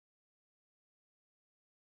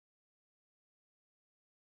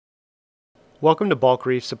Welcome to Bulk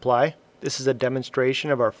Reef Supply. This is a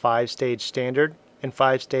demonstration of our 5-stage standard and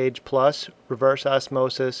 5-stage plus reverse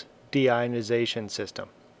osmosis deionization system.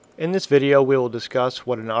 In this video we will discuss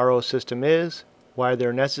what an RO system is, why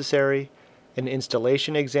they're necessary, an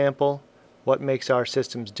installation example, what makes our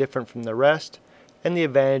systems different from the rest, and the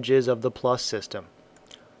advantages of the plus system.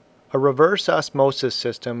 A reverse osmosis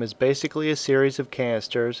system is basically a series of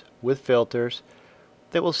canisters with filters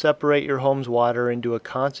that will separate your home's water into a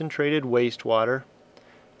concentrated wastewater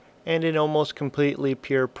and an almost completely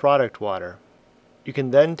pure product water. You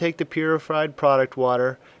can then take the purified product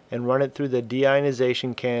water and run it through the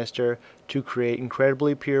deionization canister to create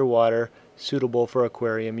incredibly pure water suitable for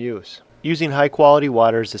aquarium use. Using high quality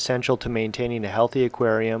water is essential to maintaining a healthy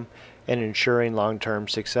aquarium and ensuring long-term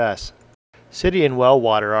success. City and well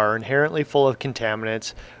water are inherently full of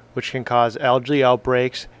contaminants which can cause algae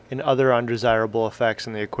outbreaks and other undesirable effects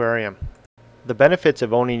in the aquarium. The benefits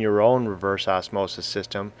of owning your own reverse osmosis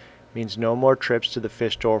system means no more trips to the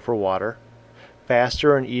fish store for water,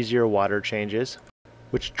 faster and easier water changes,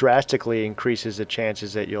 which drastically increases the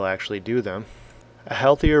chances that you'll actually do them, a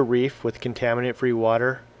healthier reef with contaminant-free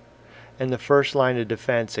water, and the first line of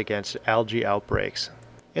defense against algae outbreaks.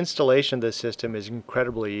 Installation of this system is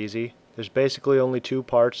incredibly easy. There's basically only 2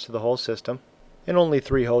 parts to the whole system and only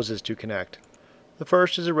 3 hoses to connect. The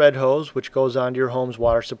first is a red hose which goes onto your home's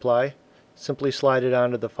water supply. Simply slide it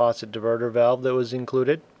onto the faucet diverter valve that was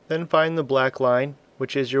included. Then find the black line,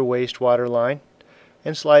 which is your wastewater line,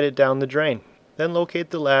 and slide it down the drain. Then locate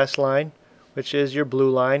the last line, which is your blue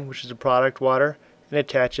line, which is the product water, and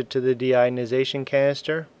attach it to the deionization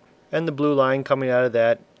canister. And the blue line coming out of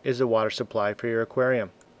that is the water supply for your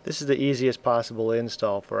aquarium. This is the easiest possible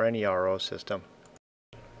install for any RO system.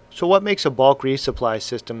 So what makes a bulk reef supply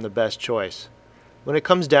system the best choice? When it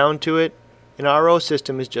comes down to it, an RO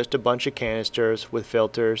system is just a bunch of canisters with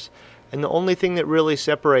filters, and the only thing that really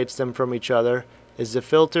separates them from each other is the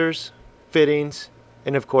filters, fittings,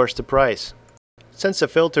 and of course the price. Since the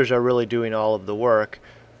filters are really doing all of the work,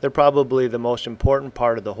 they're probably the most important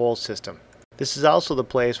part of the whole system. This is also the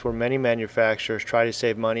place where many manufacturers try to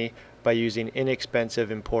save money by using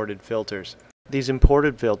inexpensive imported filters. These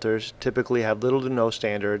imported filters typically have little to no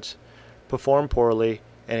standards, perform poorly,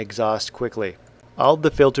 and exhaust quickly. All of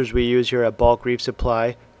the filters we use here at Bulk Reef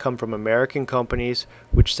Supply come from American companies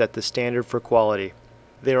which set the standard for quality.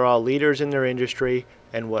 They are all leaders in their industry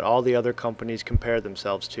and what all the other companies compare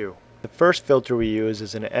themselves to. The first filter we use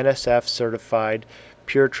is an NSF certified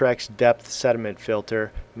PureTrex depth sediment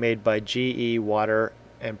filter made by GE Water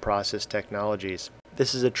and Process Technologies.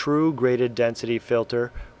 This is a true graded density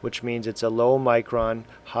filter, which means it's a low micron,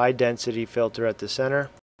 high density filter at the center,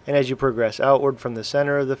 and as you progress outward from the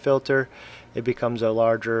center of the filter, it becomes a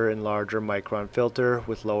larger and larger micron filter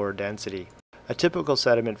with lower density. A typical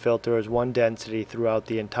sediment filter is 1 density throughout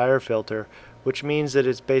the entire filter, which means that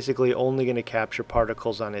it's basically only going to capture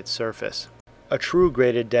particles on its surface. A true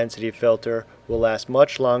graded density filter will last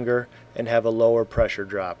much longer and have a lower pressure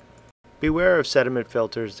drop. Beware of sediment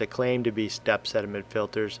filters that claim to be step sediment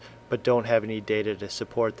filters but don't have any data to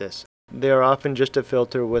support this. They are often just a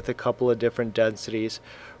filter with a couple of different densities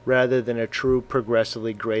rather than a true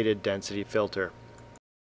progressively graded density filter.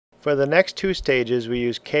 For the next 2 stages we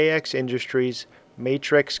use KX Industries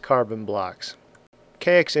Matrix carbon blocks.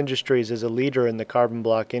 KX Industries is a leader in the carbon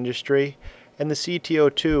block industry, and the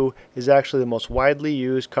CTO2 is actually the most widely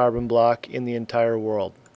used carbon block in the entire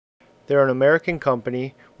world. They're an American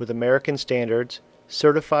company with American standards,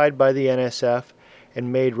 certified by the NSF,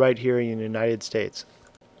 and made right here in the United States.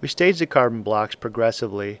 We stage the carbon blocks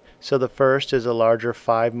progressively, so the first is a larger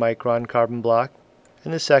 5 micron carbon block,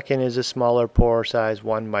 and the second is a smaller pore size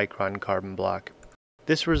 1 micron carbon block.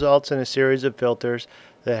 This results in a series of filters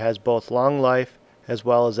that has both long life as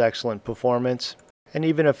well as excellent performance, and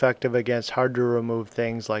even effective against hard to remove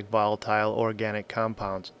things like volatile organic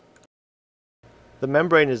compounds. The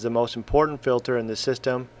membrane is the most important filter in the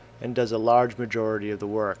system and does a large majority of the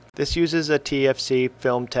work. This uses a TFC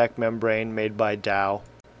film tech membrane made by Dow.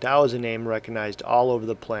 Dow is a name recognized all over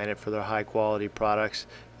the planet for their high quality products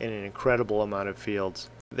in an incredible amount of fields.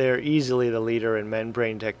 They are easily the leader in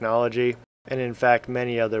membrane technology, and in fact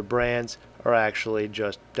many other brands are actually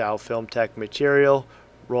just Dow film tech material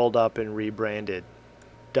rolled up and rebranded.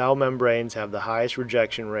 Dow membranes have the highest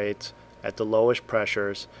rejection rates at the lowest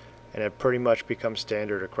pressures and have pretty much become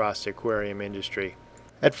standard across the aquarium industry.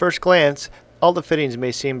 At first glance, all the fittings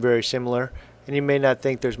may seem very similar, and you may not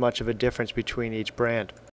think there's much of a difference between each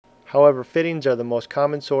brand. However, fittings are the most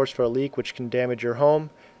common source for a leak which can damage your home,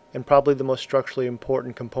 and probably the most structurally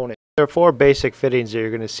important component. There are 4 basic fittings that you're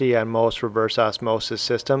going to see on most reverse osmosis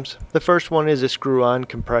systems. The first one is a screw-on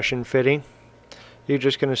compression fitting. you're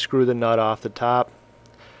just going to screw the nut off the top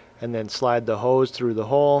and then slide the hose through the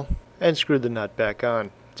hole and screw the nut back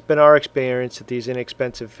on. It's been our experience that these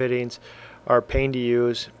inexpensive fittings are a pain to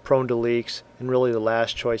use, prone to leaks, and really the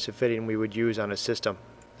last choice of fitting we would use on a system.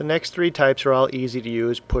 The next three types are all easy to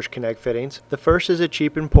use push connect fittings. The first is a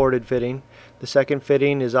cheap imported fitting. The second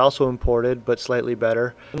fitting is also imported but slightly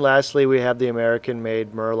better. And lastly, we have the American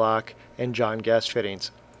made Murloc and John Guest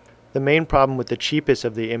fittings. The main problem with the cheapest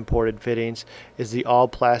of the imported fittings is the all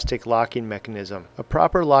plastic locking mechanism. A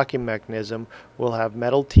proper locking mechanism will have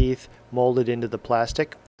metal teeth molded into the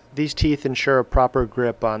plastic. These teeth ensure a proper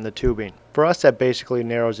grip on the tubing. For us, that basically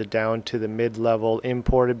narrows it down to the mid-level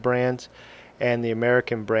imported brands and the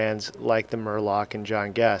American brands like the Murloc and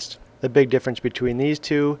John Guest. The big difference between these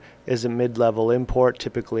two is the mid-level import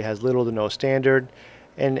typically has little to no standard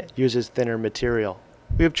and uses thinner material.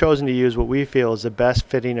 We have chosen to use what we feel is the best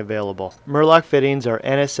fitting available. Murloc fittings are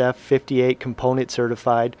NSF 58 component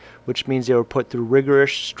certified, which means they were put through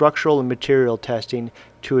rigorous structural and material testing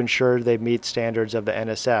to ensure they meet standards of the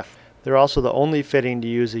NSF. They're also the only fitting to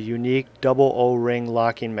use a unique double O-ring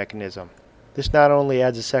locking mechanism. This not only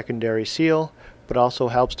adds a secondary seal, but also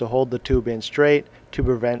helps to hold the tube in straight to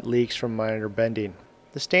prevent leaks from minor bending.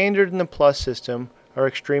 The standard and the plus system are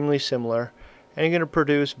extremely similar and you're going to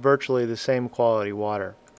produce virtually the same quality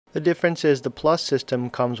water. The difference is the plus system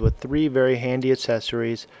comes with three very handy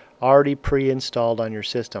accessories already pre-installed on your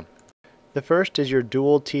system. The first is your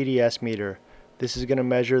dual TDS meter. This is going to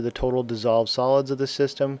measure the total dissolved solids of the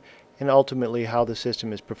system and ultimately how the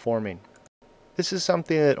system is performing. This is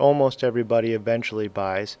something that almost everybody eventually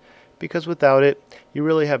buys because without it, you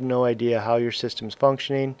really have no idea how your system's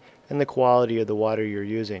functioning and the quality of the water you're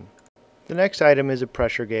using. The next item is a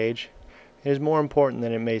pressure gauge. It is more important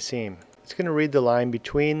than it may seem. It's going to read the line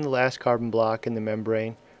between the last carbon block and the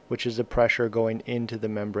membrane, which is the pressure going into the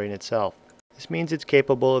membrane itself. This means it's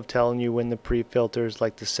capable of telling you when the pre-filters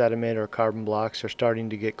like the sediment or carbon blocks are starting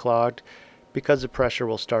to get clogged because the pressure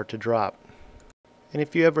will start to drop. And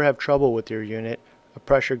if you ever have trouble with your unit, a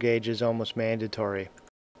pressure gauge is almost mandatory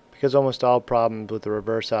because almost all problems with the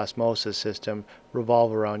reverse osmosis system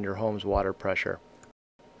revolve around your home's water pressure.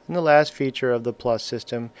 And the last feature of the Plus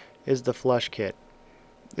system is the flush kit.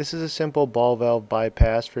 This is a simple ball valve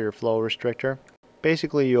bypass for your flow restrictor.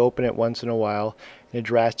 Basically, you open it once in a while and it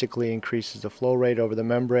drastically increases the flow rate over the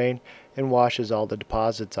membrane and washes all the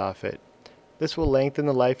deposits off it. This will lengthen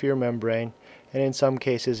the life of your membrane and in some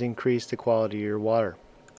cases increase the quality of your water.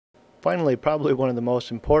 Finally, probably one of the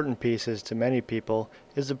most important pieces to many people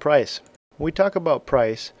is the price. When we talk about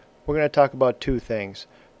price, we're going to talk about two things.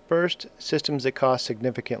 First, systems that cost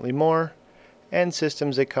significantly more and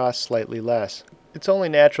systems that cost slightly less. It's only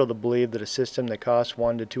natural to believe that a system that costs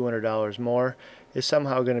 $100 to $200 more is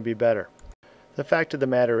somehow going to be better. The fact of the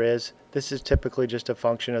matter is, this is typically just a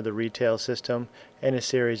function of the retail system and a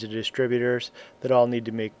series of distributors that all need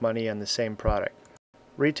to make money on the same product.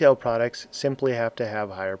 Retail products simply have to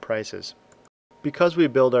have higher prices. Because we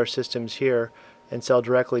build our systems here and sell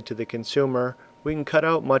directly to the consumer, we can cut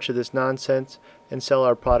out much of this nonsense and sell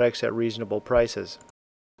our products at reasonable prices.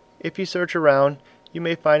 If you search around, you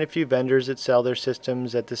may find a few vendors that sell their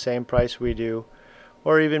systems at the same price we do,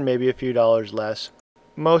 or even maybe a few dollars less.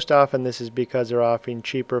 Most often this is because they're offering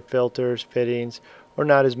cheaper filters, fittings, or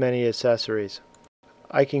not as many accessories.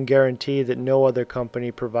 I can guarantee that no other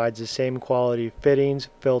company provides the same quality fittings,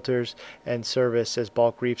 filters, and service as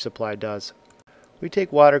Bulk Reef Supply does. We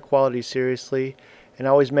take water quality seriously and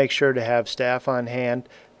always make sure to have staff on hand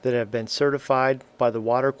that have been certified by the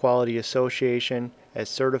Water Quality Association as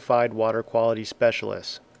certified water quality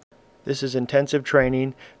specialists. This is intensive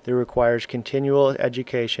training that requires continual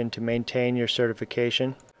education to maintain your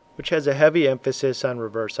certification, which has a heavy emphasis on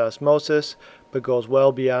reverse osmosis, but goes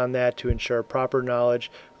well beyond that to ensure proper knowledge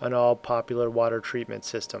on all popular water treatment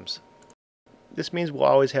systems. This means we'll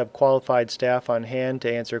always have qualified staff on hand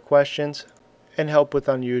to answer questions and help with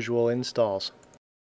unusual installs.